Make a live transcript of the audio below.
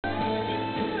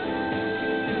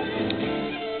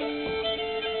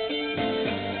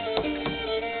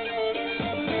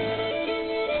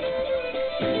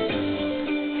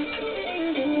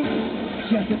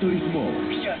το ρυθμό.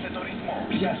 Πιάσε το ρυθμό.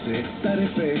 Πιάσε Star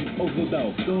FM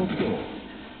 88.8.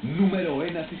 Νούμερο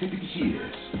 1 στις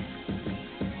επιτυχίες.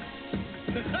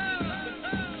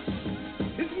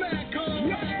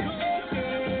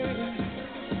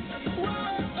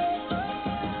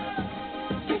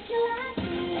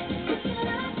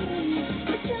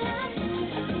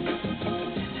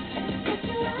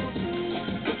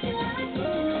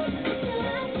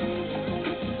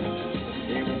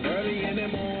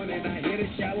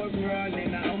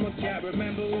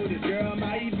 Remember who this girl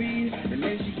might be, and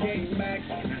then she came back,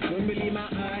 and I couldn't believe my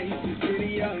eyes. This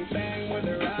pretty young thing with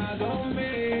her eyes on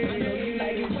me. I know you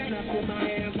like it when I put my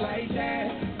hands like that,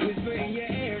 whisper in your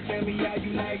ear, tell me how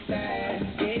you like that.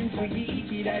 Getting freaky,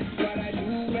 icky, that's what I do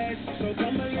best. So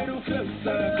come a little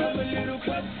closer, come a little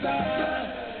closer.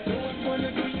 No one's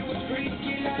gonna do you a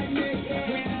freaky like me,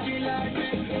 freaky like me,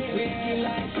 freaky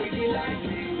like me, freaky like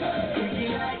me, freaky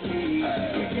like me,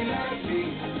 freaky like me.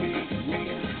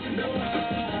 No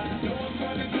one's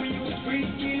gonna do you a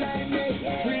freaky like me,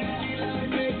 freaky like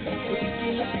me, freaky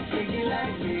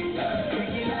like me,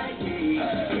 freaky like me,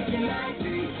 freaky like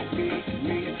me,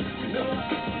 me. No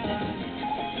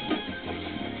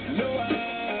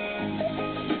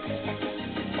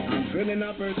I'm filling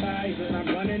up her thighs and I'm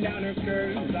running down her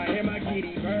curves. I hear my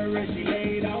kitty purr as she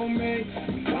laid on me,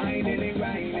 whining and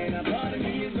grinding. A part of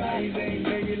me is rising,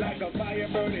 baby, like a fire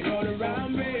burning all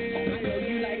around me. I know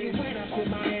you like it when I put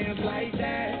my hands like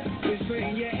that, whisper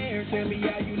in your ear, tell me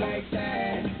how you like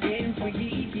that. Getting freaky,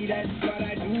 icky, that's what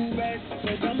I do best.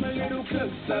 So come a little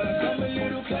closer, come a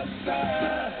little closer.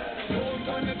 No one's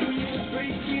gonna do you a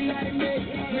freaky like me,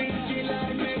 freaky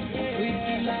like me,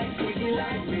 freaky like me, freaky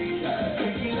like me,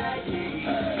 freaky like me,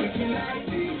 freaky like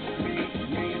me,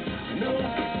 me. No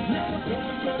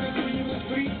one's gonna do you a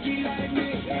freaky like me,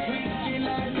 freaky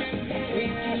like me,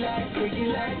 freaky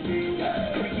like me,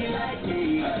 freaky like me,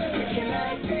 freaky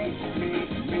like me,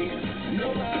 me. No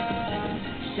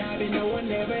shawty, no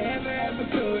one ever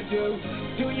could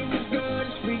do you as good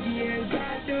as freaky as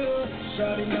I do.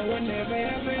 Shawty, no one ever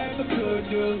could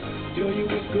do you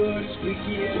as good as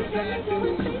freaky as I do.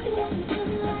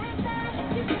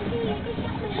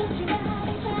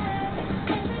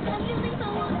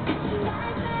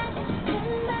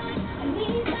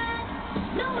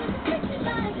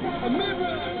 A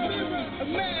mirror, a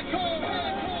man called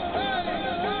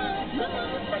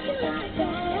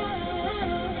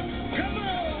Come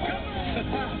on.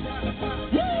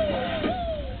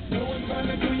 No one's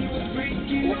gonna do you a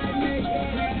freaky like me,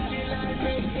 freaky like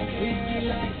me, freaky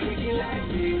like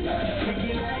me,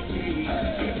 freaky like me,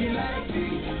 freaky like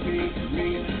me.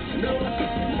 No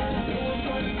one's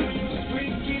gonna do you a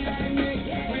freaky like me,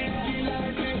 freaky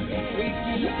like me,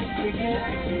 freaky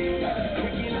like me,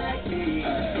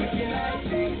 freaky like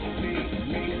me, freaky like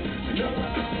me. No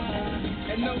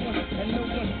one,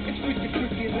 it's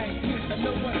freaky like me.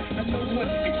 No one,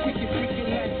 it's freaky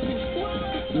like me.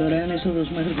 Δωρεάν είσοδος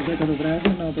μέχρι το 10 το βράδυ,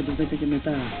 ενώ από το 10 και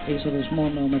μετά είσοδος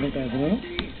μόνο με 10 ευρώ.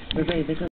 Βέβαια η 10